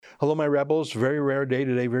Hello, my rebels. Very rare day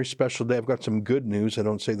today, very special day. I've got some good news. I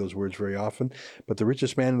don't say those words very often, but the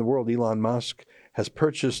richest man in the world, Elon Musk, has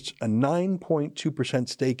purchased a 9.2%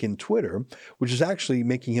 stake in Twitter, which is actually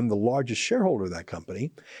making him the largest shareholder of that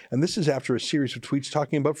company. And this is after a series of tweets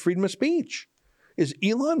talking about freedom of speech. Is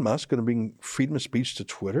Elon Musk going to bring freedom of speech to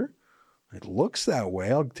Twitter? It looks that way.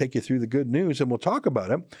 I'll take you through the good news, and we'll talk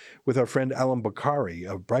about it with our friend Alan Bakari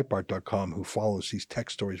of Breitbart.com, who follows these tech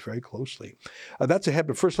stories very closely. That's ahead,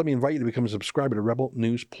 but first let me invite you to become a subscriber to Rebel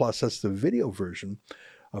News Plus. That's the video version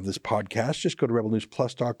of this podcast. Just go to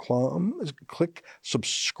rebelnewsplus.com, click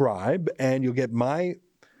subscribe, and you'll get my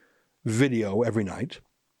video every night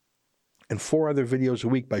and 4 other videos a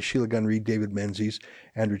week by Sheila Gunn Reid, David Menzies,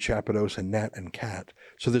 Andrew Chapados, and Nat and Kat.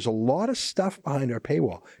 So there's a lot of stuff behind our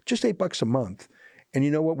paywall, just $8 a month. And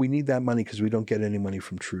you know what? We need that money because we don't get any money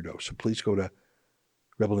from Trudeau. So please go to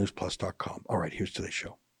rebelnewsplus.com. All right, here's today's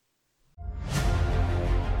show.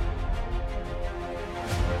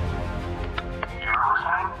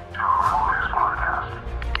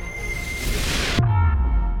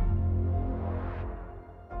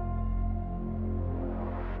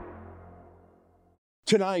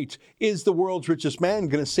 Tonight, is the world's richest man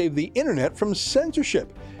going to save the internet from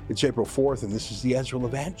censorship? It's April 4th, and this is the Ezra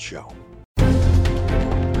Levant Show.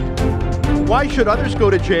 Why should others go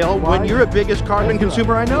to jail when you're the biggest carbon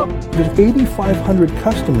consumer I know? There's 8,500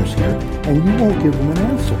 customers here, and you won't give them an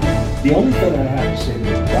answer. The only thing I have to say to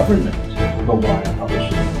the government about why I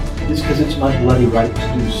publish it is because it's my bloody right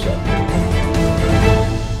to do so.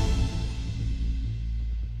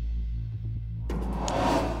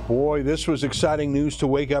 Boy, this was exciting news to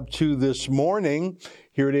wake up to this morning.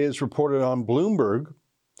 Here it is, reported on Bloomberg.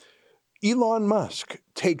 Elon Musk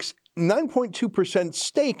takes 9.2%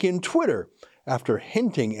 stake in Twitter after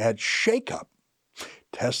hinting at shakeup.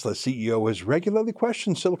 Tesla CEO has regularly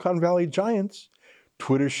questioned Silicon Valley giants.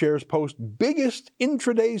 Twitter shares post biggest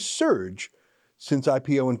intraday surge since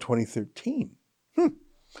IPO in 2013. Well,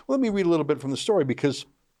 let me read a little bit from the story because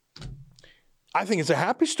I think it's a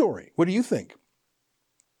happy story. What do you think?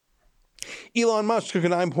 Elon Musk took a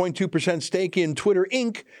 9.2% stake in Twitter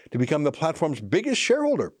Inc. to become the platform's biggest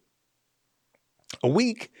shareholder, a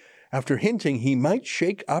week after hinting he might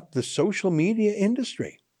shake up the social media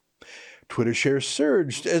industry. Twitter shares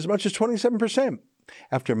surged as much as 27%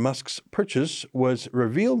 after Musk's purchase was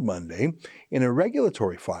revealed Monday in a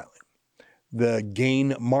regulatory filing. The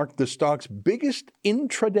gain marked the stock's biggest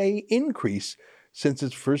intraday increase since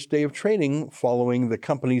its first day of trading following the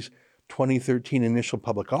company's 2013 initial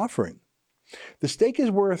public offering. The stake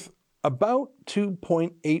is worth about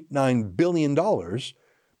 $2.89 billion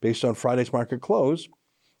based on Friday's market close.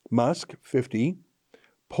 Musk, 50,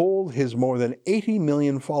 polled his more than 80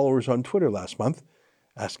 million followers on Twitter last month,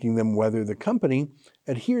 asking them whether the company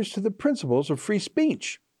adheres to the principles of free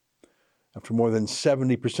speech. After more than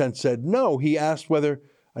 70% said no, he asked whether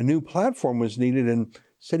a new platform was needed and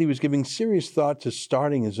said he was giving serious thought to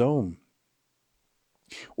starting his own.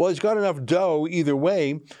 Well, he's got enough dough either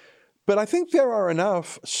way, but I think there are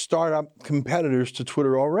enough startup competitors to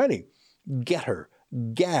Twitter already. Getter,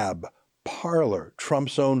 Gab, Parler,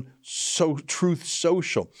 Trump's own Truth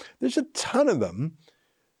Social. There's a ton of them,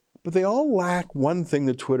 but they all lack one thing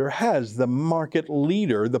that Twitter has, the market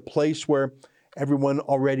leader, the place where everyone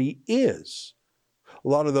already is. A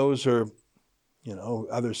lot of those are,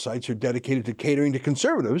 other sites are dedicated to catering to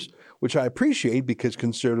conservatives, which I appreciate because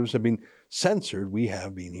conservatives have been censored. We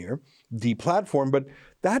have been here, deplatformed, but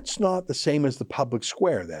that's not the same as the public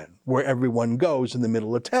square then, where everyone goes in the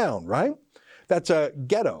middle of town, right? That's a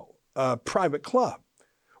ghetto, a private club.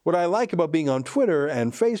 What I like about being on Twitter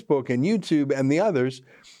and Facebook and YouTube and the others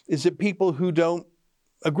is that people who don't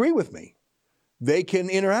agree with me, they can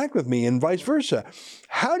interact with me and vice versa.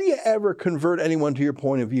 How do you ever convert anyone to your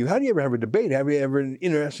point of view? How do you ever have a debate? Have you ever an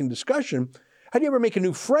interesting discussion? How do you ever make a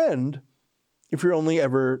new friend if you're only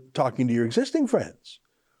ever talking to your existing friends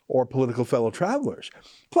or political fellow travelers?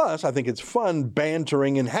 Plus, I think it's fun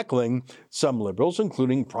bantering and heckling some liberals,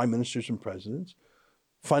 including prime ministers and presidents.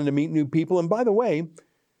 Fun to meet new people. And by the way,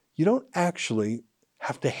 you don't actually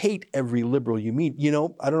have to hate every liberal you meet. I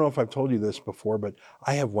don't know if I've told you this before, but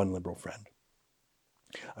I have one liberal friend.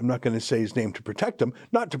 I'm not going to say his name to protect him,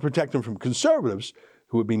 not to protect him from conservatives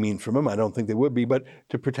who would be mean from him. I don't think they would be, but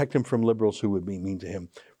to protect him from liberals who would be mean to him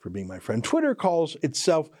for being my friend. Twitter calls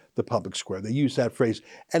itself the public square. They use that phrase,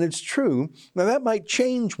 and it's true. Now, that might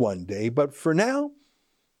change one day, but for now,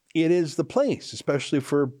 it is the place, especially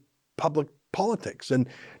for public politics. And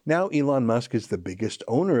now Elon Musk is the biggest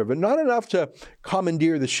owner of it. Not enough to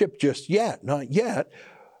commandeer the ship just yet, not yet,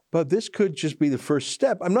 but this could just be the first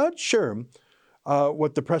step. I'm not sure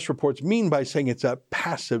what the press reports mean by saying it's a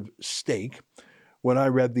passive stake. When I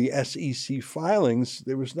read the SEC filings,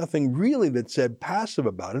 there was nothing really that said passive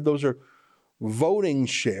about it. Those are voting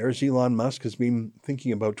shares. Elon Musk has been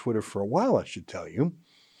thinking about Twitter for a while, I should tell you.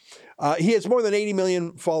 He has more than 80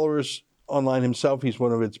 million followers online himself. He's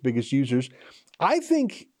one of its biggest users. I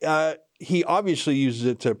think he obviously uses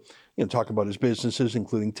it to talk about his businesses,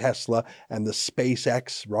 including Tesla and the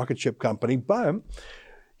SpaceX rocket ship company, but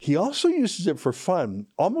he also uses it for fun,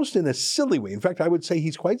 almost in a silly way. In fact, I would say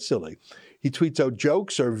he's quite silly. He tweets out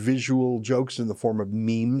jokes or visual jokes in the form of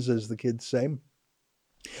memes, as the kids say.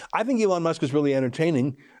 I think Elon Musk is really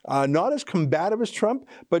entertaining, not as combative as Trump,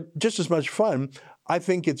 but just as much fun. I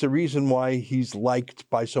think it's a reason why he's liked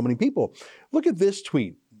by so many people. Look at this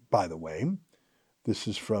tweet, by the way. This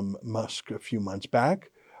is from Musk a few months back.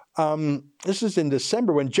 This is in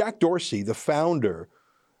December when Jack Dorsey, the founder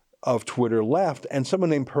of Twitter, left and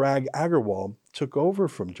someone named Parag Agrawal took over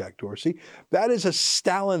from Jack Dorsey. That is a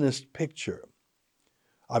Stalinist picture,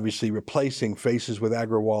 obviously replacing faces with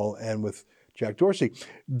Agrawal and with Jack Dorsey,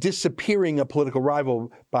 disappearing a political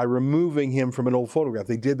rival by removing him from an old photograph.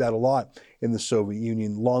 They did that a lot in the Soviet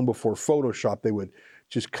Union. Long before Photoshop, they would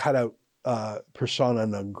just cut out persona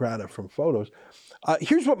non grata from photos.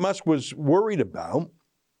 Here's what Musk was worried about.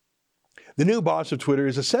 The new boss of Twitter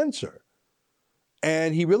is a censor,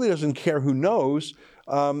 and he really doesn't care who knows.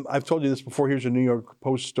 I've told you this before. Here's a New York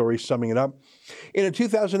Post story summing it up. In a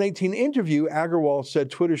 2018 interview, Agrawal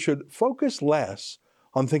said Twitter should focus less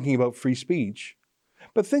on thinking about free speech,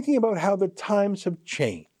 but thinking about how the times have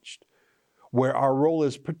changed. Where our role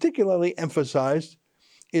is particularly emphasized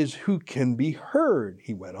is who can be heard,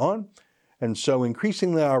 he went on. And so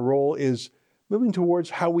increasingly our role is moving towards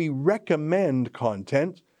how we recommend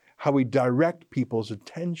content, how we direct people's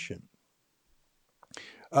attention.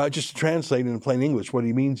 Just to translate in plain English, what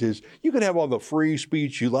he means is you can have all the free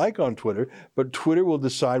speech you like on Twitter, but Twitter will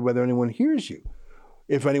decide whether anyone hears you.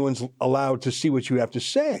 If anyone's allowed to see what you have to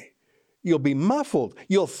say, you'll be muffled.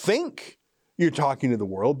 You'll think you're talking to the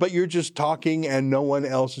world, but you're just talking and no one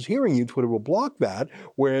else is hearing you. Twitter will block that,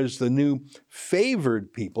 whereas the new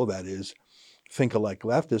favored people, that is, think-alike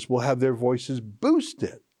leftists, will have their voices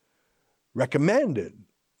boosted, recommended.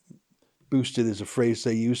 Boosted is a phrase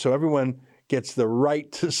they use, so everyone gets the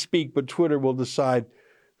right to speak, but Twitter will decide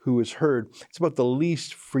who is heard. It's about the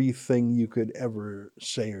least free thing you could ever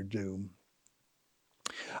say or do.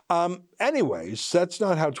 Anyways, that's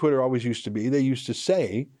not how Twitter always used to be. They used to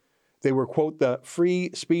say they were, quote, the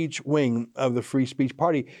free speech wing of the Free Speech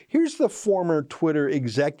Party. Here's the former Twitter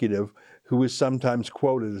executive who is sometimes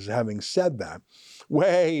quoted as having said that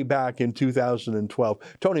way back in 2012.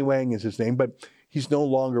 Tony Wang is his name, but he's no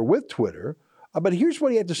longer with Twitter. But here's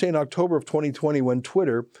what he had to say in October of 2020 when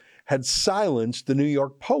Twitter had silenced the New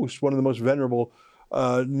York Post, one of the most venerable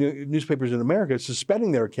newspapers in America,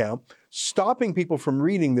 suspending their account, stopping people from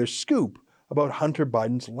reading their scoop about Hunter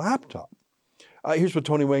Biden's laptop. Here's what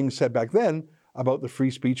Tony Wang said back then about the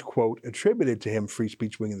free speech, quote, attributed to him, free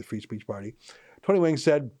speech wing of the Free Speech Party. Tony Wang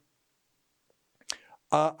said,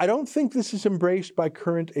 I don't think this is embraced by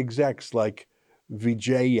current execs like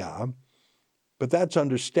Vijaya, but that's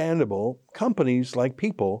understandable. Companies, like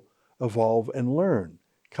people, evolve and learn.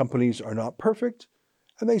 Companies are not perfect,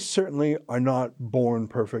 and they certainly are not born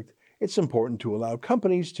perfect. It's important to allow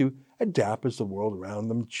companies to adapt as the world around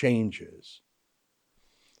them changes.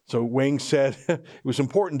 So Wang said it was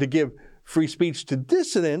important to give free speech to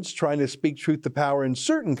dissidents trying to speak truth to power in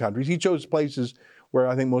certain countries. He chose places where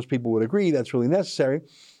I think most people would agree that's really necessary.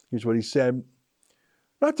 Here's what he said.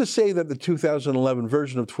 Not to say that the 2011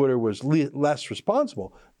 version of Twitter was less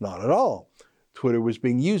responsible. Not at all. Twitter was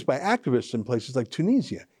being used by activists in places like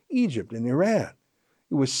Tunisia, Egypt, and Iran.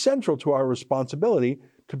 It was central to our responsibility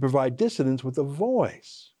to provide dissidents with a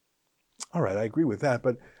voice. All right, I agree with that,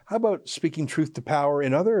 but how about speaking truth to power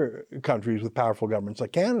in other countries with powerful governments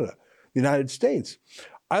like Canada, the United States?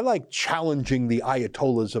 I like challenging the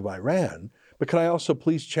Ayatollahs of Iran, but can I also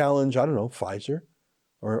please challenge, I don't know, Pfizer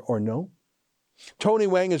or no? Tony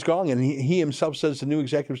Wang is gone, and he himself says the new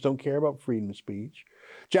executives don't care about freedom of speech.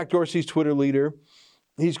 Jack Dorsey's Twitter leader,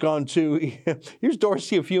 he's gone too. Here's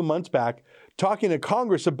Dorsey a few months back talking to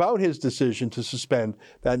Congress about his decision to suspend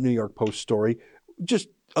that New York Post story just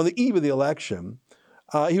on the eve of the election.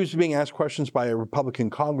 He was being asked questions by a Republican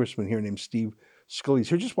congressman here named Steve Scalise.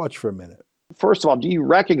 Here, just watch for a minute. First of all, do you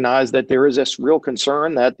recognize that there is this real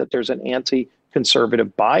concern that there's an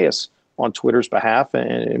anti-conservative bias on Twitter's behalf?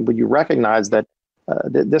 And would you recognize that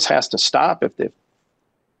this has to stop if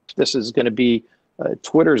this is going to be,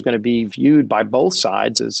 Twitter is going to be viewed by both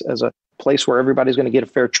sides as a place where everybody's going to get a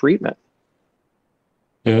fair treatment?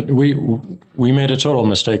 Yeah, we made a total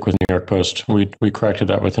mistake with New York Post. We corrected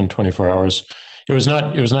that within 24 hours. It was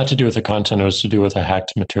not to do with the content. It was to do with a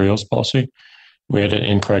hacked materials policy. We had an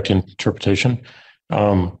incorrect interpretation.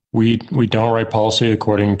 We don't write policy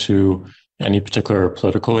according to any particular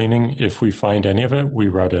political leaning. If we find any of it, we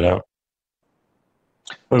route it out.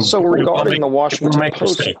 But so regarding the Washington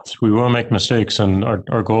Post, we will make mistakes, and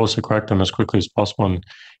our goal is to correct them as quickly as possible. And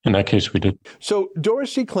in that case, we did. So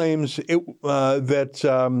Dorsey claims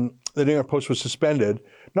that the New York Post was suspended,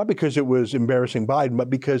 not because it was embarrassing Biden, but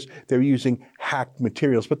because they're using hacked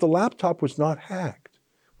materials. But the laptop was not hacked.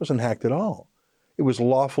 It wasn't hacked at all. It was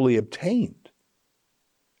lawfully obtained.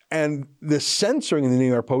 And the censoring in the New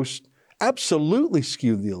York Post absolutely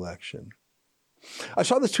skewed the election. I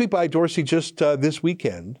saw this tweet by Dorsey just this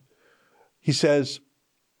weekend. He says,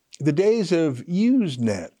 the days of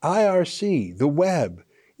Usenet, IRC, the web,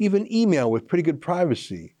 even email with pretty good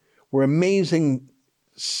privacy were amazing.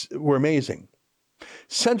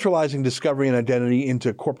 Centralizing discovery and identity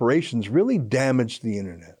into corporations really damaged the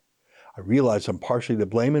internet. I realize I'm partially to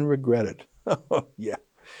blame and regret it. Yeah.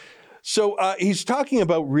 So he's talking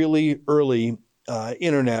about really early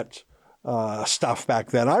internet stuff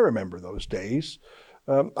back then. I remember those days.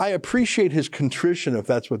 I appreciate his contrition, if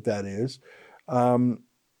that's what that is, and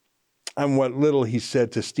what little he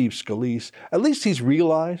said to Steve Scalise. At least he's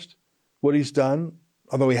realized what he's done,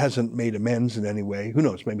 although he hasn't made amends in any way. Who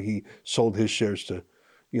knows? Maybe he sold his shares to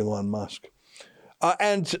Elon Musk.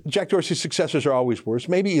 And Jack Dorsey's successors are always worse.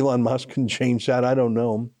 Maybe Elon Musk can change that. I don't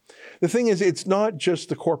know. The thing is, it's not just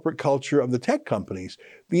the corporate culture of the tech companies.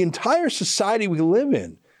 The entire society we live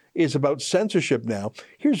in is about censorship now.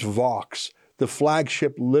 Here's Vox, the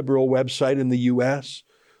flagship liberal website in the U.S.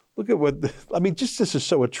 Look at this is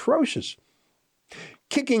so atrocious.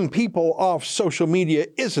 Kicking people off social media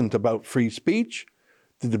isn't about free speech.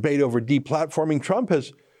 The debate over deplatforming Trump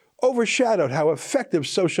has overshadowed how effective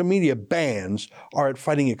social media bans are at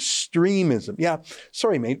fighting extremism. Yeah,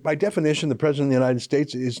 sorry, mate. By definition, the president of the United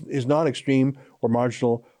States is not extreme or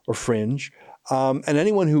marginal or fringe. And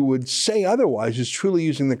anyone who would say otherwise is truly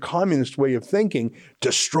using the communist way of thinking,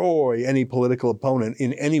 destroy any political opponent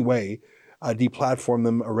in any way, deplatform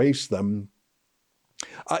them, erase them.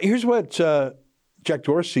 Here's what Jack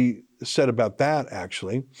Dorsey said about that,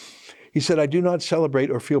 actually. He said, I do not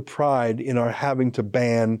celebrate or feel pride in our having to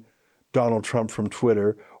ban Donald Trump from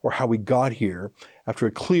Twitter or how we got here. After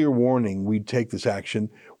a clear warning we'd take this action,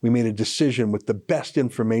 we made a decision with the best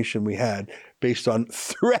information we had based on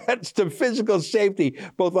threats to physical safety,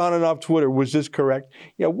 both on and off Twitter. Was this correct?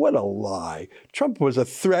 Yeah, what a lie. Trump was a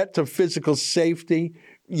threat to physical safety.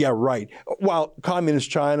 Yeah, right. While communist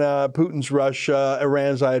China, Putin's Russia,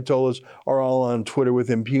 Iran's Ayatollahs are all on Twitter with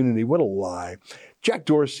impunity. What a lie. Jack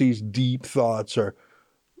Dorsey's deep thoughts are,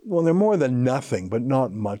 well, they're more than nothing, but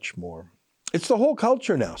not much more. It's the whole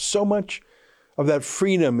culture now. So much of that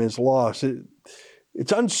freedom is lost.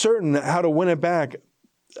 It's uncertain how to win it back.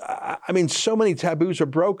 I mean, so many taboos are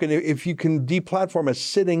broken. If you can deplatform a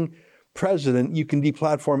sitting president, you can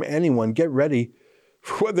deplatform anyone. Get ready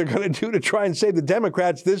for what they're going to do to try and save the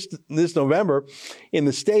Democrats this November in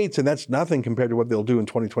the States, and that's nothing compared to what they'll do in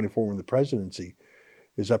 2024 when the presidency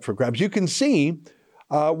is up for grabs. You can see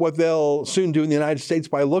what they'll soon do in the United States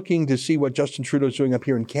by looking to see what Justin Trudeau's doing up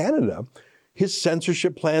here in Canada. His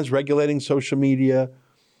censorship plans, regulating social media,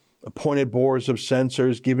 appointed boards of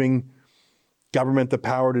censors, giving government the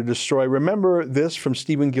power to destroy. Remember this from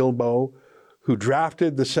Stephen Guilbeault, who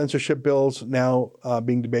drafted the censorship bills now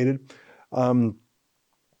being debated.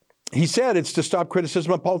 He said it's to stop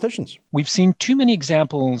criticism of politicians. We've seen too many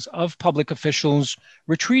examples of public officials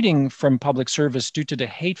retreating from public service due to the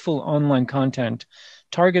hateful online content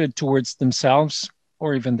targeted towards themselves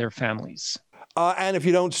or even their families. And if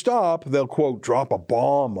you don't stop, they'll, quote, drop a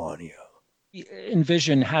bomb on you.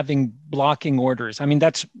 Envision having blocking orders. I mean,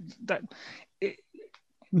 that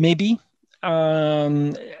maybe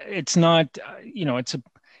it's not,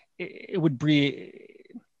 it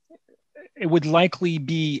would likely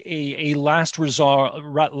be a last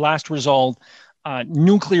result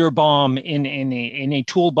nuclear bomb in a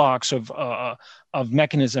toolbox of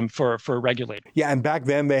mechanism for a regulator. Yeah, and back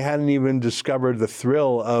then they hadn't even discovered the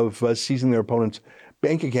thrill of seizing their opponent's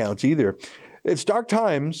bank accounts either. It's dark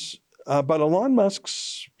times, but Elon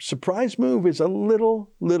Musk's surprise move is a little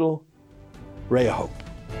ray of hope.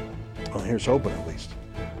 Well, here's hoping at least.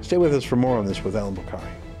 Stay with us for more on this with Alan Bokhari.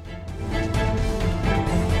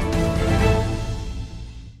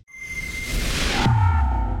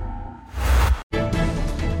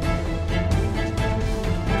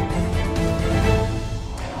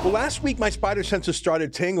 Well, last week my spider senses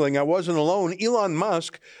started tingling. I wasn't alone. Elon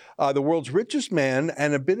Musk, the world's richest man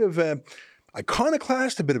and a bit of an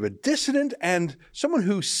iconoclast, a bit of a dissident, and someone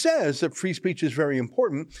who says that free speech is very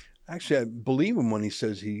important. Actually, I believe him when he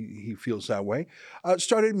says he feels that way.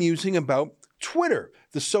 Started musing about Twitter,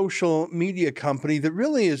 the social media company that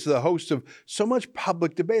really is the host of so much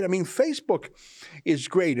public debate. I mean, Facebook is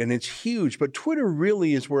great and it's huge, but Twitter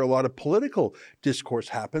really is where a lot of political discourse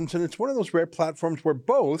happens. And it's one of those rare platforms where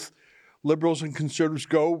both liberals and conservatives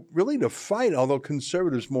go really to fight, although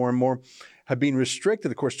conservatives more and more have been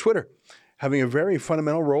restricted. Of course, Twitter having a very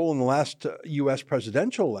fundamental role in the last U.S.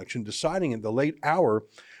 presidential election, deciding at the late hour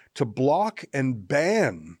to block and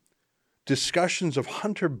ban discussions of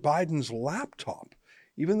Hunter Biden's laptop,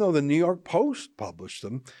 even though the New York Post published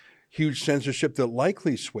them. Huge censorship that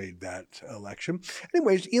likely swayed that election.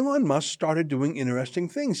 Anyways, Elon Musk started doing interesting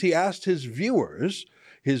things. He asked his viewers,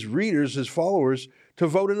 his readers, his followers to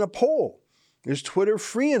vote in a poll. Is Twitter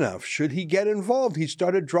free enough? Should he get involved? He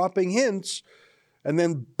started dropping hints, and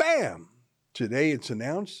then bam! Today it's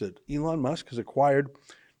announced that Elon Musk has acquired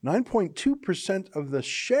 9.2% of the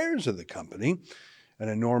shares of the company, an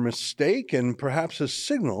enormous stake and perhaps a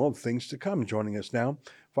signal of things to come. Joining us now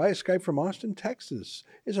via Skype from Austin, Texas,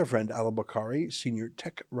 is our friend Alum Bokhari, senior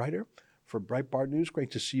tech writer for Breitbart News. Great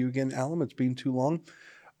to see you again, Alum. It's been too long.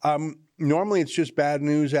 Normally it's just bad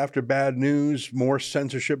news after bad news, more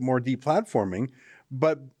censorship, more deplatforming.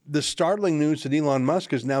 But the startling news that Elon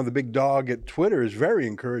Musk is now the big dog at Twitter is very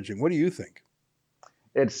encouraging. What do you think?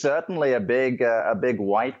 It's certainly a big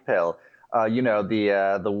white pill.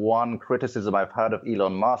 The one criticism I've heard of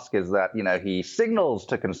Elon Musk is that, he signals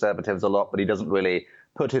to conservatives a lot, but he doesn't really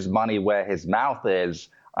put his money where his mouth is.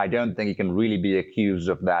 I don't think he can really be accused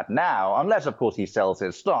of that now, unless, of course, he sells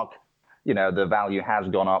his stock. The value has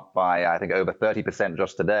gone up by, I think, over 30%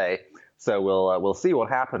 just today. So we'll see what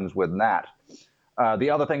happens with that. The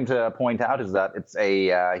other thing to point out is that it's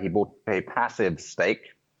he bought a passive stake.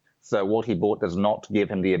 So what he bought does not give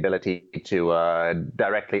him the ability to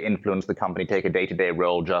directly influence the company, take a day-to-day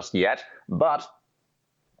role just yet. But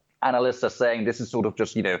analysts are saying this is sort of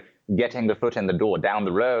just, getting the foot in the door. Down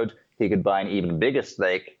the road, he could buy an even bigger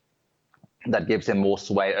stake that gives him more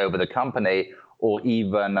sway over the company, or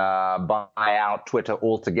even buy out Twitter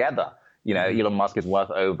altogether. Elon Musk is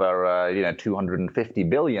worth over, 250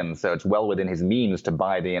 billion. So it's well within his means to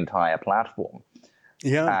buy the entire platform.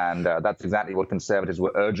 Yeah, and that's exactly what conservatives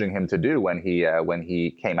were urging him to do when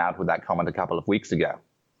he came out with that comment a couple of weeks ago.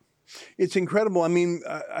 It's incredible. I mean,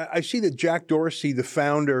 I see that Jack Dorsey, the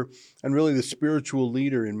founder and really the spiritual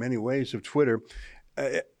leader in many ways of Twitter,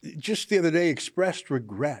 just the other day expressed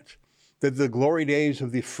regret that the glory days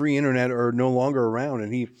of the free internet are no longer around,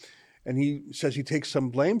 and he says he takes some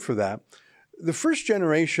blame for that. The first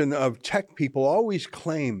generation of tech people always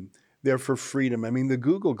claim they're for freedom. I mean, the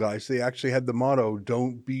Google guys, they actually had the motto,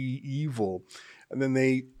 "Don't be evil." And then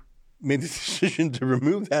they made the decision to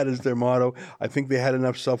remove that as their motto. I think they had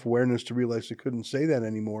enough self-awareness to realize they couldn't say that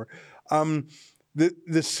anymore.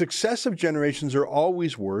 The successive generations are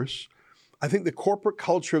always worse. I think the corporate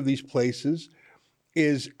culture of these places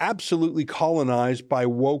is absolutely colonized by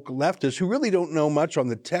woke leftists who really don't know much on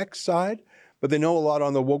the tech side, but they know a lot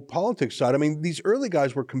on the woke politics side. I mean, these early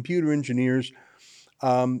guys were computer engineers,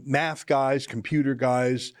 math guys, computer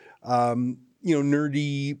guys,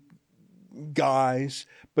 nerdy guys,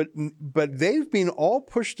 but they've been all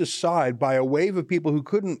pushed aside by a wave of people who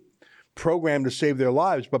couldn't program to save their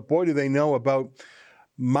lives. But boy, do they know about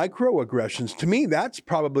microaggressions. To me, that's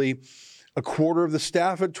probably a quarter of the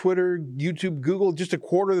staff at Twitter, YouTube, Google. Just a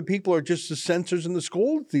quarter of the people are just the censors and the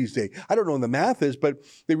scolds these days. I don't know what the math is, but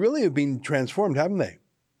they really have been transformed, haven't they?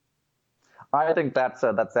 I think that's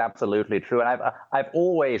absolutely true. And I've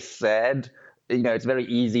always said, it's very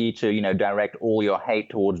easy to, direct all your hate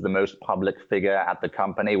towards the most public figure at the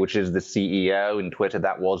company, which is the CEO. In Twitter,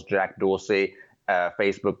 that was Jack Dorsey.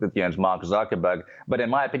 Facebook, it's Mark Zuckerberg. But in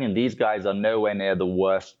my opinion, these guys are nowhere near the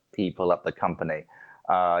worst people at the company.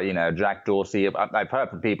 Jack Dorsey, I've heard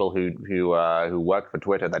from people who work for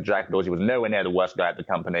Twitter that Jack Dorsey was nowhere near the worst guy at the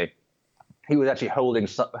company. He was actually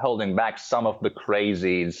holding back some of the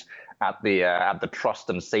crazies at the trust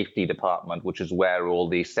and safety department, which is where all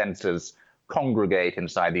the censors congregate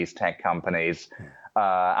inside these tech companies.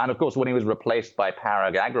 And of course, when he was replaced by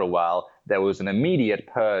Parag Agrawal, there was an immediate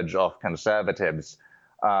purge of conservatives.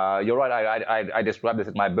 You're right. I described this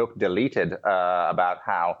in my book, Deleted, about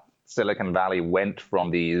how Silicon Valley went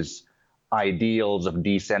from these ideals of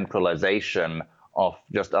decentralization, of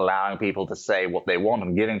just allowing people to say what they want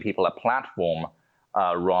and giving people a platform,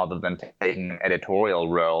 rather than taking an editorial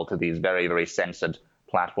role, to these very, very censored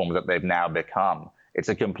platforms that they've now become. It's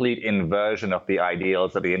a complete inversion of the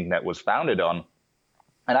ideals that the internet was founded on.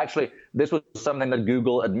 And actually, this was something that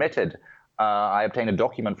Google admitted. I obtained a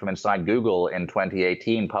document from inside Google in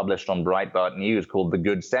 2018, published on Breitbart News, called The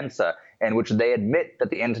Good Censor, in which they admit that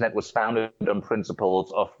the internet was founded on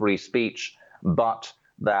principles of free speech, but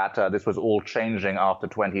that this was all changing after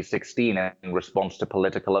 2016 in response to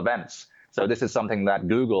political events. So this is something that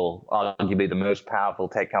Google, arguably the most powerful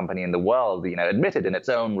tech company in the world, admitted in its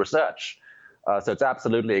own research. So it's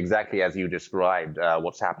absolutely exactly as you described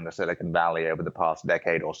what's happened to Silicon Valley over the past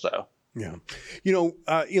decade or so. Yeah.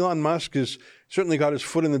 Elon Musk has certainly got his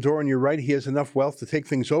foot in the door, and you're right, he has enough wealth to take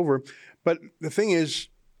things over. But the thing is,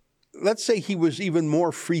 let's say he was even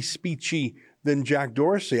more free speechy than Jack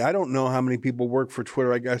Dorsey. I don't know how many people work for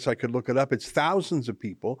Twitter. I guess I could look it up. It's thousands of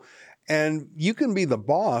people. And you can be the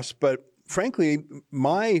boss, but frankly,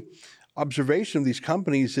 my observation of these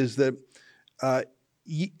companies is that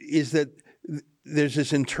there's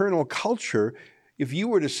this internal culture. If you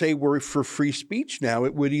were to say we're for free speech now,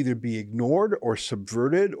 it would either be ignored or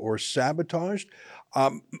subverted or sabotaged.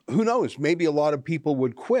 Who knows? Maybe a lot of people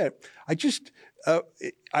would quit.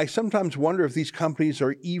 I sometimes wonder if these companies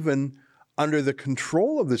are even under the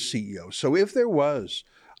control of the CEO. So if there was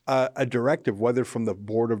a directive, whether from the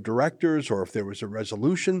board of directors or if there was a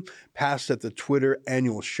resolution passed at the Twitter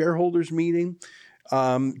annual shareholders meeting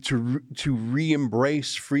to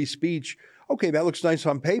re-embrace free speech, okay, that looks nice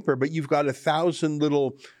on paper, but you've got 1,000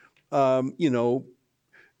 little,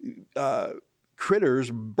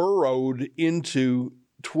 critters burrowed into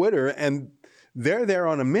Twitter, and they're there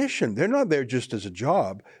on a mission. They're not there just as a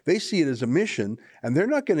job. They see it as a mission, and they're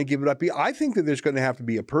not going to give it up. I think that there's going to have to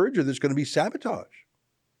be a purge, or there's going to be sabotage.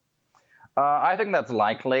 I think that's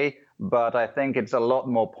likely, but I think it's a lot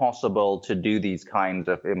more possible to do these kinds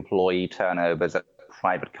of employee turnovers at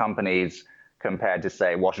private companies compared to,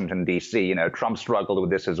 say, Washington, D.C. Trump struggled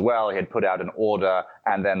with this as well. He had put out an order,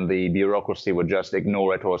 and then the bureaucracy would just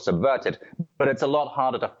ignore it or subvert it. But it's a lot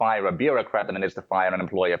harder to fire a bureaucrat than it is to fire an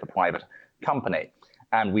employee of a private company.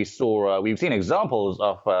 And we've seen examples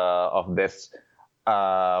of this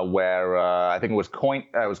where I think it was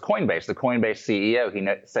Coinbase. The Coinbase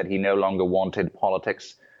CEO, said he no longer wanted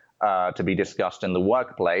politics to be discussed in the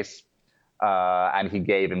workplace. And he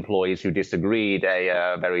gave employees who disagreed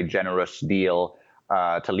a very generous deal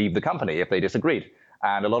to leave the company if they disagreed.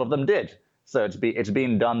 And a lot of them did. So it's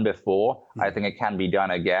been done before. I think it can be done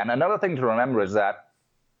again. Another thing to remember is that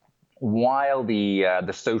while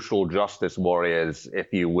the social justice warriors,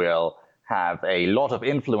 if you will, have a lot of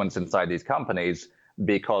influence inside these companies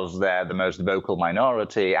because they're the most vocal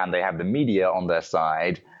minority and they have the media on their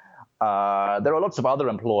side, there are lots of other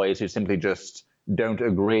employees who simply just don't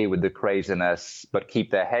agree with the craziness, but keep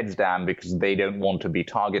their heads down because they don't want to be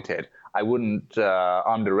targeted. I wouldn't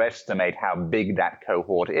underestimate how big that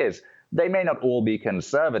cohort is. They may not all be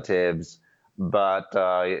conservatives, but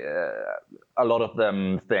a lot of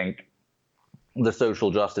them think the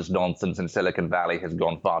social justice nonsense in Silicon Valley has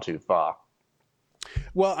gone far too far.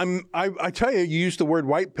 Well, I tell you used the word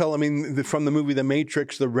white pill. I mean, from the movie The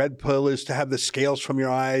Matrix, the red pill is to have the scales from your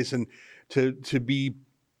eyes and to be,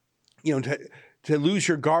 to lose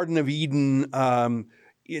your Garden of Eden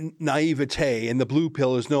in naivete, and the blue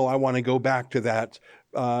pill is no, I want to go back to that,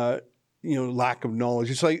 lack of knowledge.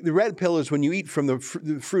 It's like the red pill is when you eat from the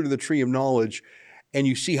fruit of the tree of knowledge, and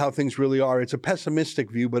you see how things really are. It's a pessimistic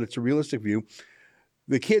view, but it's a realistic view.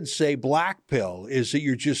 The kids say black pill is that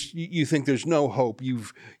you think there's no hope.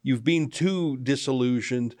 You've been too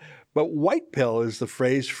disillusioned. But white pill is the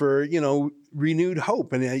phrase for, renewed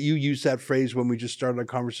hope. And you used that phrase when we just started our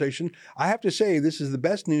conversation. I have to say, this is the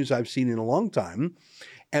best news I've seen in a long time.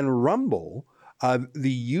 And Rumble,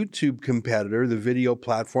 the YouTube competitor, the video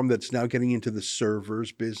platform that's now getting into the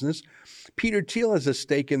servers business, Peter Thiel has a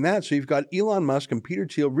stake in that. So you've got Elon Musk and Peter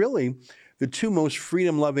Thiel, really the two most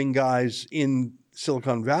freedom-loving guys in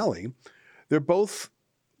Silicon Valley. They're both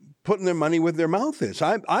putting their money where their mouth is.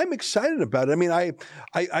 I'm excited about it. I mean,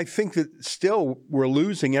 I think that still we're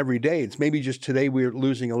losing every day. It's maybe just today we're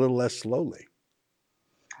losing a little less slowly.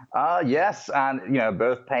 Yes, and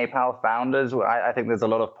both PayPal founders. I think there's a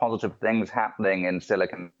lot of positive things happening in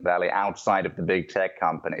Silicon Valley outside of the big tech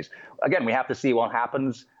companies. Again, we have to see what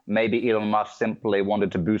happens. Maybe Elon Musk simply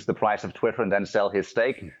wanted to boost the price of Twitter and then sell his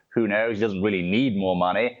stake. Who knows? He doesn't really need more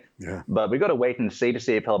money. Yeah. But we've got to wait and see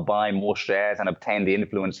if he'll buy more shares and obtain the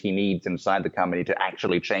influence he needs inside the company to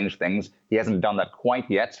actually change things. He hasn't done that quite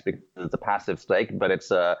yet because it's a passive stake, but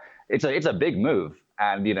it's a big move.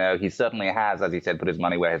 And, he certainly has, as he said, put his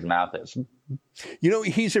money where his mouth is.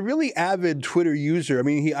 He's a really avid Twitter user. I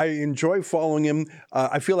mean, I enjoy following him.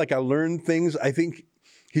 I feel like I learn things. I think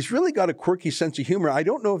He's really got a quirky sense of humor. I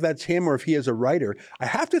don't know if that's him or if he is a writer. I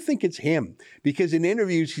have to think it's him because in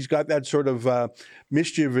interviews, he's got that sort of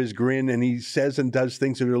mischievous grin and he says and does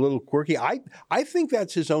things that are a little quirky. I think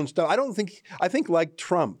that's his own stuff. I think like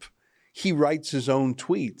Trump, he writes his own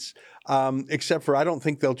tweets, except for I don't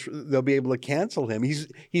think they'll be able to cancel him.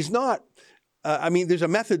 He's not. There's a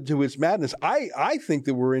method to his madness. I think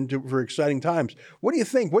that we're into for exciting times. What do you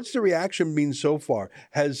think? What's the reaction been so far?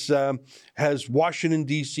 Has Washington,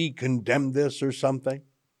 D.C. condemned this or something?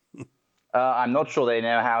 I'm not sure they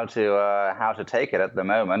know how to take it at the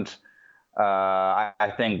moment.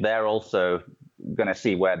 I think they're also going to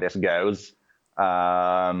see where this goes.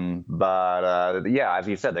 But as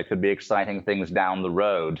you said, there could be exciting things down the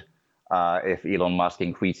road if Elon Musk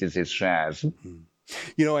increases his shares. Mm-hmm.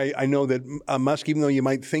 You know, I know that Musk, even though you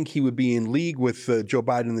might think he would be in league with Joe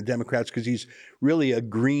Biden and the Democrats because he's really a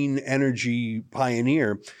green energy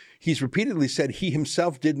pioneer, he's repeatedly said he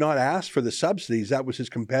himself did not ask for the subsidies. That was his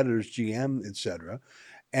competitors, GM, et cetera.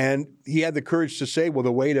 And he had the courage to say, well,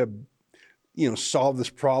 the way to solve this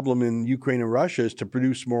problem in Ukraine and Russia is to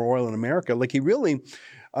produce more oil in America. Like he really,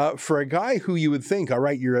 for a guy who you would think, all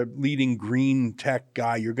right, you're a leading green tech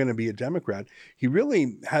guy, you're going to be a Democrat. He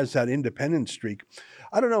really has that independent streak.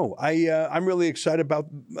 I don't know. I'm really excited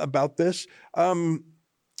about this.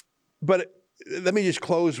 But let me just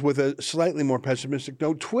close with a slightly more pessimistic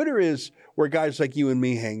note. Twitter is where guys like you and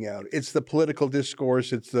me hang out. It's the political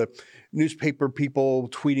discourse. It's the newspaper people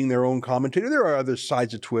tweeting their own commentary. There are other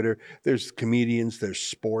sides of Twitter. There's comedians, there's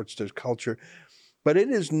sports, there's culture. But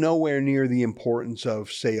it is nowhere near the importance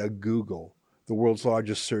of, say, a Google, the world's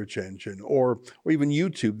largest search engine, or even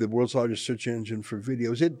YouTube, the world's largest search engine for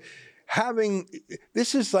videos.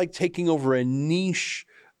 This is like taking over a niche.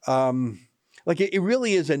 It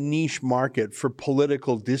really is a niche market for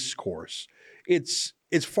political discourse. It's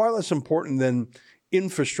far less important than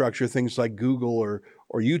infrastructure, things like Google or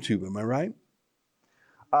YouTube. Am I right?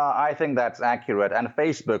 I think that's accurate. And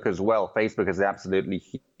Facebook as well. Facebook is absolutely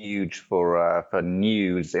huge for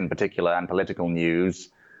news in particular and political news,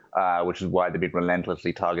 which is why they've been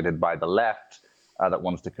relentlessly targeted by the left that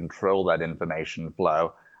wants to control that information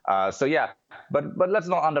flow. But let's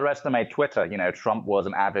not underestimate Twitter. You know, Trump was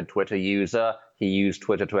an avid Twitter user. He used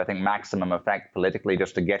Twitter to, I think, maximum effect politically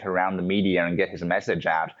just to get around the media and get his message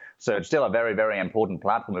out. So it's still a very, very important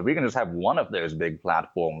platform. If we can just have one of those big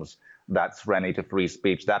platforms that's friendly to free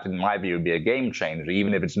speech, that, in my view, would be a game changer,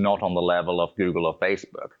 even if it's not on the level of Google or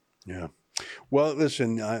Facebook. Yeah. Well,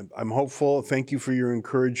 listen, I'm hopeful. Thank you for your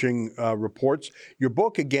encouraging reports. Your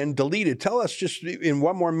book, again, Deleted. Tell us just in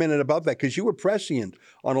one more minute about that, because you were prescient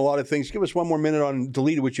on a lot of things. Give us one more minute on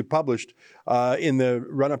Deleted, which you published in the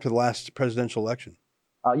run-up to the last presidential election.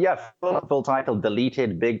 Full title,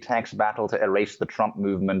 Deleted, Big Tech's Battle to Erase the Trump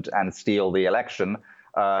Movement and Steal the Election.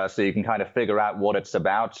 So you can kind of figure out what it's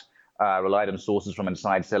about. Relied on sources from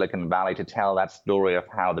inside Silicon Valley to tell that story of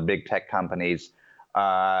how the big tech companies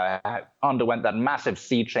underwent that massive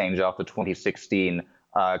sea change after 2016,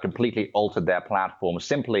 completely altered their platform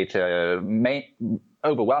simply to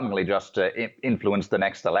overwhelmingly just influence the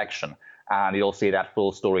next election. And you'll see that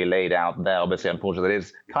full story laid out there. Obviously, unfortunately, that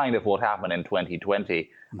is kind of what happened in 2020.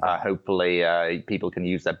 Hopefully, people can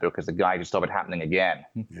use that book as a guide to stop it happening again.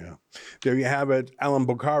 Yeah. There you have it. Allum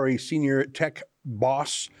Bokhari, senior tech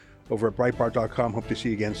boss over at Breitbart.com. Hope to see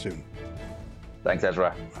you again soon. Thanks,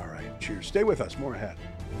 Ezra. All right. Cheers. Stay with us. More ahead.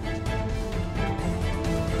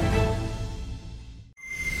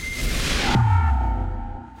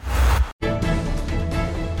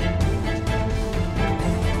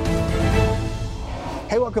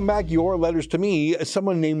 Hey, welcome back. Your letters to me.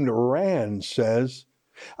 Someone named Rand says,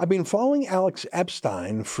 I've been following Alex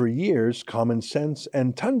Epstein for years, common sense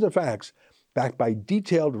and tons of facts backed by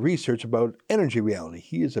detailed research about energy reality.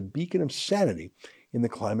 He is a beacon of sanity in the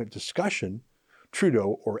climate discussion.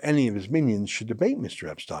 Trudeau or any of his minions should debate Mr.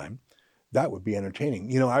 Epstein. That would be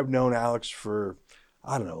entertaining. You know, I've known Alex for,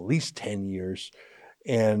 at least 10 years.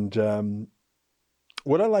 And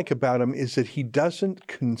what I like about him is that he doesn't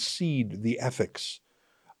concede the ethics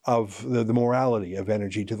of the morality of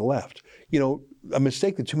energy to the left. You know, a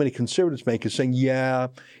mistake that too many conservatives make is saying, yeah,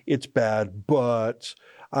 it's bad, but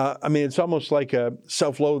it's almost like a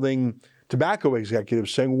self-loathing tobacco executive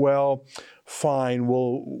saying, well, fine,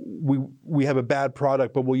 we have a bad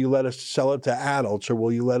product, but will you let us sell it to adults, or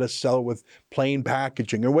will you let us sell it with plain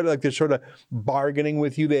packaging, or what? Like they're sort of bargaining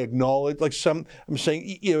with you. They acknowledge, I'm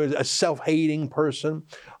saying, a self-hating person.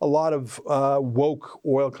 A lot of woke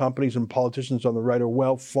oil companies and politicians on the right are,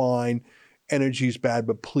 well, fine, energy's bad,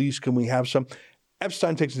 but please, can we have some?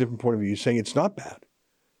 Epstein takes a different point of view, saying it's not bad,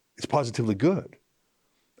 it's positively good.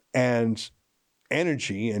 And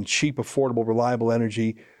energy and cheap, affordable, reliable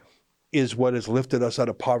energy is what has lifted us out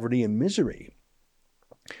of poverty and misery.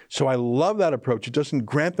 So I love that approach. It doesn't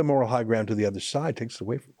grant the moral high ground to the other side, takes it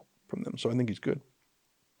away from them. So I think he's good.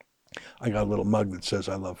 I got a little mug that says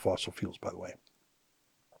I love fossil fuels, by the way.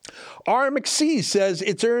 R. McC says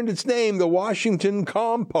it's earned its name, the Washington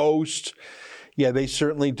Compost. Yeah, they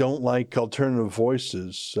certainly don't like alternative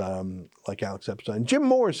voices like Alex Epstein. Jim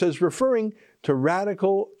Moore says, referring to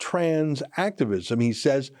radical trans activism, he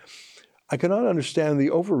says, I cannot understand the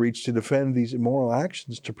overreach to defend these immoral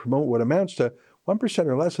actions to promote what amounts to 1%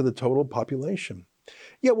 or less of the total population.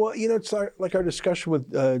 Yeah, well, it's like our discussion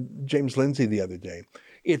with James Lindsay the other day.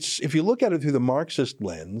 If you look at it through the Marxist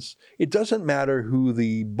lens, it doesn't matter who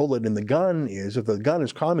the bullet in the gun is. If the gun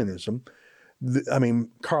is communism,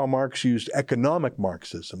 Karl Marx used economic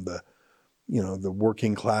Marxism, the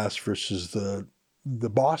working class versus the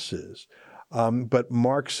bosses. But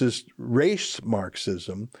Marxist race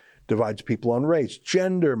Marxism divides people on race,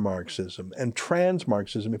 gender Marxism, and trans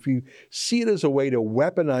Marxism. If you see it as a way to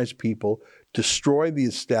weaponize people, destroy the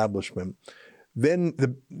establishment, then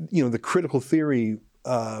the critical theory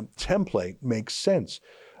template makes sense.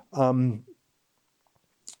 I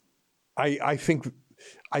think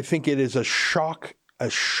it is a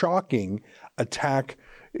shocking attack.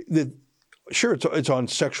 Sure, it's on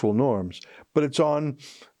sexual norms, but it's on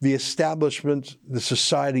the establishment, the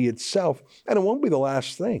society itself, and it won't be the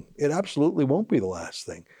last thing. It absolutely won't be the last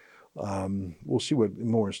thing. We'll see what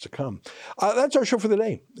more is to come. That's our show for the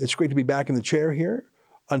day. It's great to be back in the chair here.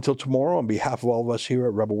 Until tomorrow, on behalf of all of us here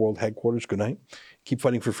at Rebel World Headquarters, good night. Keep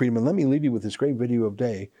fighting for freedom. And let me leave you with this great video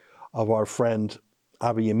of our friend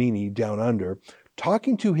Avi Yamini down under,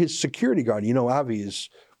 talking to his security guard. Avi is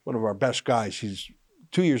one of our best guys. He's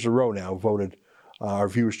 2 years in a row now voted our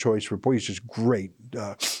Viewer's Choice report. He's just great.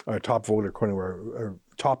 Our top voter, according to our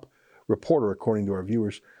top reporter, according to our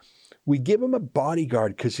viewers. We give him a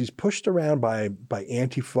bodyguard because he's pushed around by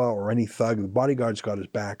Antifa or any thug. The bodyguard's got his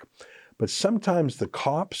back. But sometimes the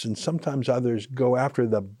cops and sometimes others go after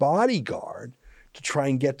the bodyguard to try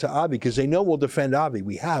and get to Avi because they know we'll defend Avi.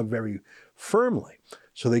 We have very firmly.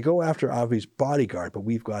 So they go after Avi's bodyguard, but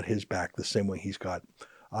we've got his back the same way he's got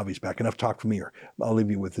Avi's back. Enough talk from here. I'll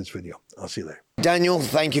leave you with this video. I'll see you later. Daniel,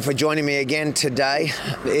 thank you for joining me again today.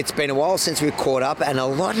 It's been a while since we caught up, and a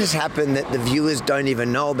lot has happened that the viewers don't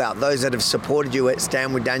even know about, those that have supported you at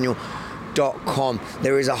StandWithDaniel.com.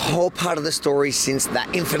 There is a whole part of the story since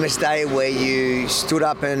that infamous day where you stood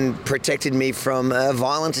up and protected me from a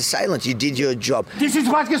violent assailant. You did your job. This is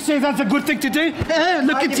what you say that's a good thing to do? Look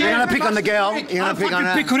at you. You're gonna pick on the girl. You're gonna pick on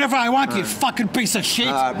her. Pick whoever I want, you fucking piece of shit.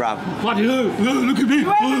 All right, bro. What? Look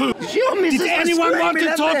at me. Did anyone want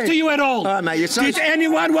to talk to you at all? All right, mate. Did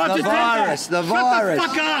anyone want to talk? The virus. Shut the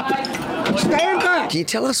fuck up. Stand back. Can you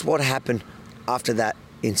tell us what happened after that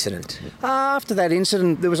incident? After that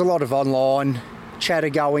incident, there was a lot of online chatter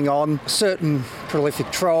going on. A certain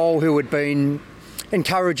prolific troll who had been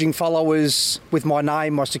encouraging followers with my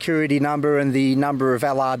name, my security number and the number of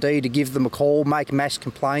LRD to give them a call, make mass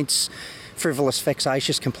complaints, frivolous,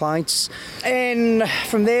 vexatious complaints. And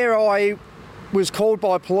from there I was called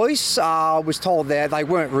by police, was told that they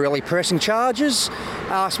weren't really pressing charges,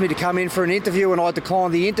 asked me to come in for an interview and I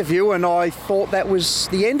declined the interview and I thought that was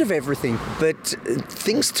the end of everything. But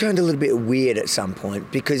things turned a little bit weird at some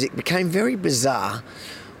point because it became very bizarre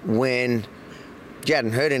when you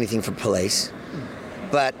hadn't heard anything from police,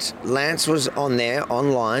 but Lance was on there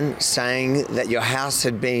online saying that your house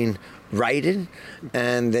had been raided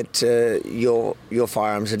and that your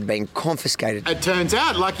firearms had been confiscated. It turns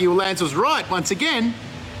out Lucky Lance was right once again,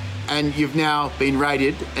 and you've now been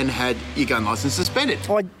raided and had your gun licence suspended.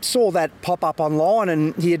 I saw that pop up online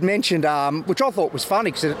and he had mentioned, which I thought was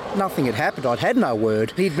funny because nothing had happened, I'd had no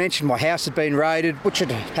word. He'd mentioned my house had been raided, which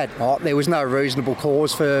it had not. There was no reasonable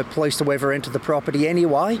cause for police to ever enter the property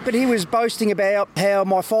anyway. But he was boasting about how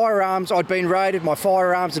my firearms, I'd been raided, my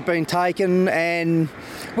firearms had been taken, and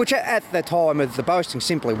which at the time of the boasting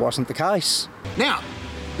simply wasn't the case. Now,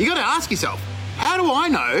 you got to ask yourself, how do I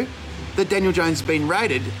know that Daniel Jones has been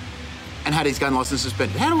raided and had his gun licence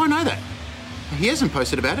suspended? How do I know that? He hasn't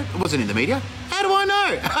posted about it. It wasn't in the media. How do I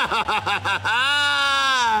know?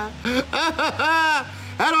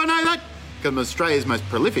 How do I know that? Because I'm Australia's most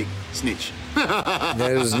prolific snitch.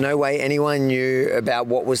 There was no way anyone knew about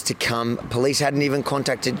what was to come. Police hadn't even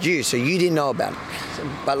contacted you, so you didn't know about it.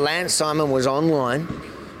 But Lance Simon was online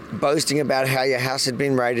boasting about how your house had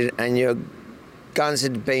been raided and your guns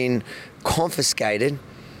had been confiscated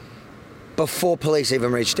before police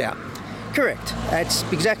even reached out. Correct. That's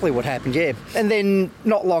exactly what happened, yeah. And then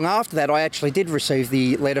not long after that, I actually did receive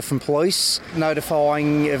the letter from police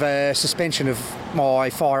notifying of a suspension of my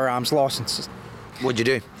firearms licence. What'd you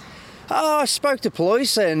do? I spoke to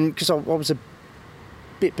police, and because I was a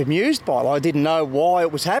bit bemused by it. I didn't know why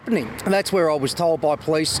it was happening. And that's where I was told by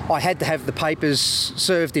police I had to have the papers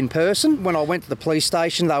served in person. When I went to the police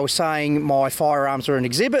station, they were saying my firearms were an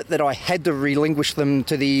exhibit, that I had to relinquish them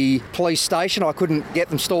to the police station. I couldn't get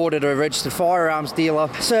them stored at a registered firearms dealer.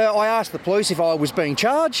 So I asked the police if I was being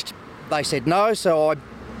charged. They said no, so I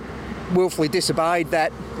willfully disobeyed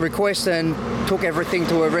that request and took everything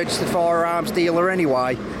to a registered firearms dealer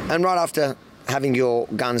anyway. And right after having your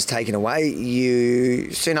guns taken away,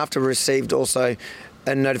 you soon after received also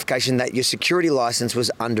a notification that your security licence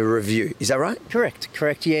was under review. Is that right? Correct.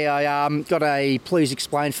 Yeah, I got a please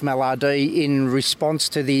explain from LRD in response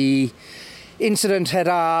to the incident at,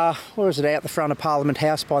 out the front of Parliament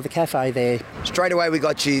House by the cafe there. Straight away we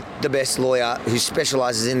got you the best lawyer who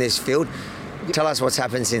specialises in this field. Tell us what's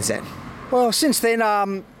happened since then. Well, since then,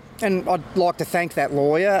 and I'd like to thank that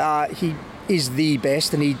lawyer. He is the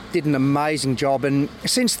best and he did an amazing job, and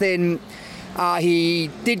since then he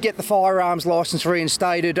did get the firearms licence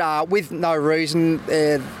reinstated with no reason.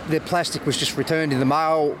 The plastic was just returned in the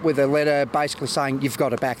mail with a letter basically saying you've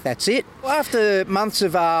got it back, that's it. After months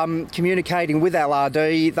of communicating with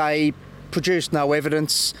LRD, they produced no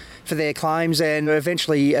evidence for their claims, and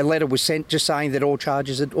eventually a letter was sent just saying that all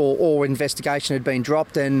charges or investigation had been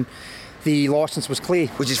dropped and the licence was clear.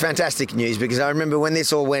 Which is fantastic news, because I remember when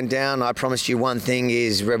this all went down, I promised you one thing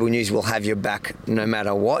is Rebel News will have your back no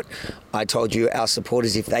matter what. I told you our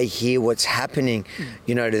supporters, if they hear what's happening,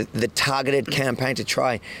 the targeted campaign to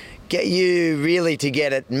try get you really to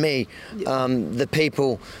get at me, the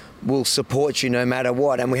people will support you no matter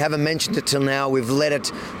what. And we haven't mentioned it till now. We've let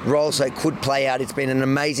it roll so it could play out. It's been an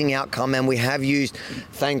amazing outcome, and we have used,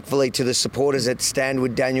 thankfully, to the supporters at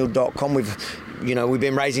standwithdaniel.com. We've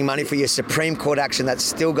been raising money for your Supreme Court action that's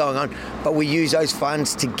still going on, but we use those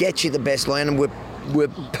funds to get you the best lawyer, and we're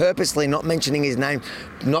purposely not mentioning his name,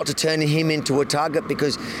 not to turn him into a target,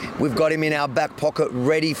 because we've got him in our back pocket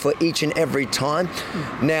ready for each and every time.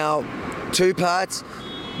 Now, two parts.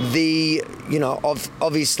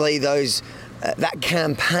 Obviously those that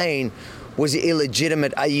campaign was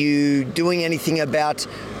illegitimate. Are you doing anything about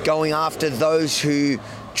going after those who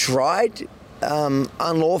tried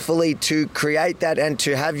unlawfully to create that and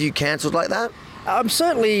to have you cancelled like that? I'm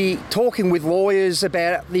certainly talking with lawyers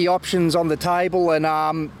about the options on the table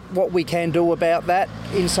and what we can do about that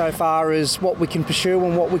insofar as what we can pursue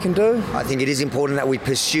and what we can do. I think it is important that we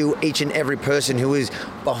pursue each and every person who is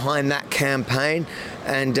behind that campaign,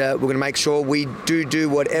 and we're going to make sure we do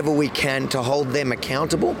whatever we can to hold them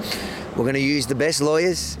accountable. We're going to use the best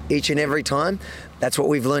lawyers each and every time. That's what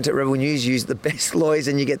we've learnt at Rebel News. Use the best lawyers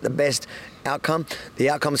and you get the best outcome. The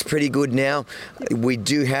outcome's pretty good now. We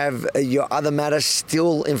do have your other matter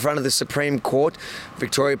still in front of the Supreme Court,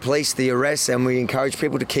 Victoria Police, the arrests, and we encourage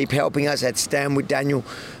people to keep helping us at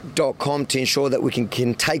standwithdaniel.com to ensure that we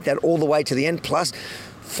can take that all the way to the end. Plus,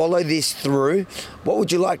 follow this through. What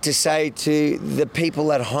would you like to say to the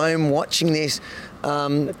people at home watching this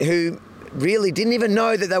who really didn't even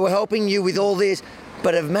know that they were helping you with all this,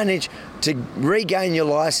 but have managed to regain your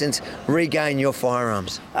licence, regain your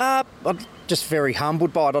firearms? I'm just very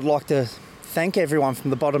humbled by it. I'd like to thank everyone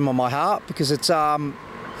from the bottom of my heart, because it's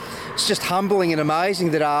just humbling and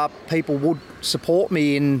amazing that people would support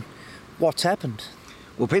me in what's happened.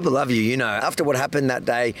 Well, people love you, after what happened that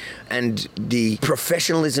day and the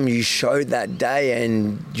professionalism you showed that day,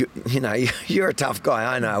 and you're a tough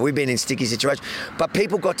guy, I know. We've been in sticky situations, but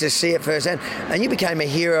people got to see it firsthand, and you became a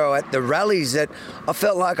hero at the rallies that I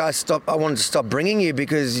felt like I wanted to stop bringing you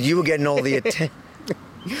because you were getting all the attention.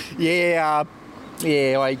 I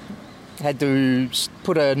had to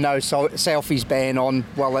put a no selfies ban on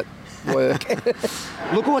while at work.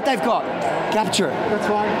 Look at what they've got. Capture it. That's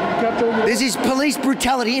fine. Capture it. This is police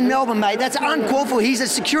brutality in Melbourne, mate. That's uncalled for. He's a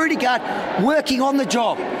security guard working on the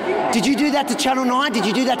job. Did you do that to Channel 9? Did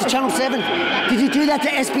you do that to Channel 7? Did you do that to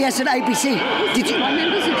SBS and ABC? Did you? My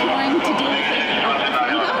members are trying to do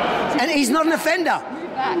it. And he's not an offender.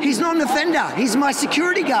 He's not an offender. He's my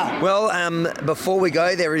security guard. Well, before we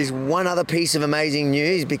go, there is one other piece of amazing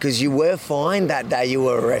news, because you were fined that day you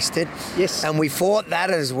were arrested. Yes. And we fought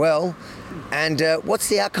that as well. And what's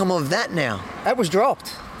the outcome of that now? That was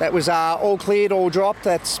dropped. That was all cleared, all dropped.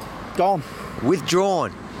 That's gone.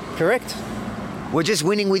 Withdrawn. Correct. We're just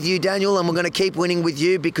winning with you, Daniel, and we're going to keep winning with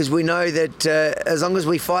you, because we know that as long as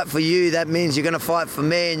we fight for you, that means you're going to fight for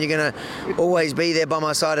me, and you're going to always be there by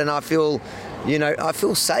my side. And I feel you know, I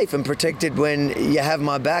feel safe and protected when you have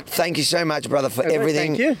my back. Thank you so much, brother, for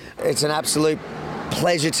everything. Thank you. It's an absolute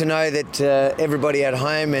pleasure to know that everybody at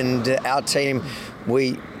home and our team,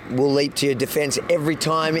 we will leap to your defence every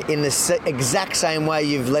time in the exact same way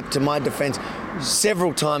you've leapt to my defence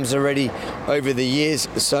several times already over the years.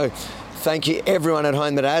 So thank you everyone at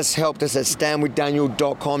home that has helped us at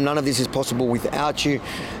standwithdaniel.com. None of this is possible without you.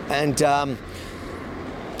 And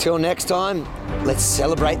till next time, let's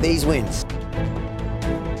celebrate these wins.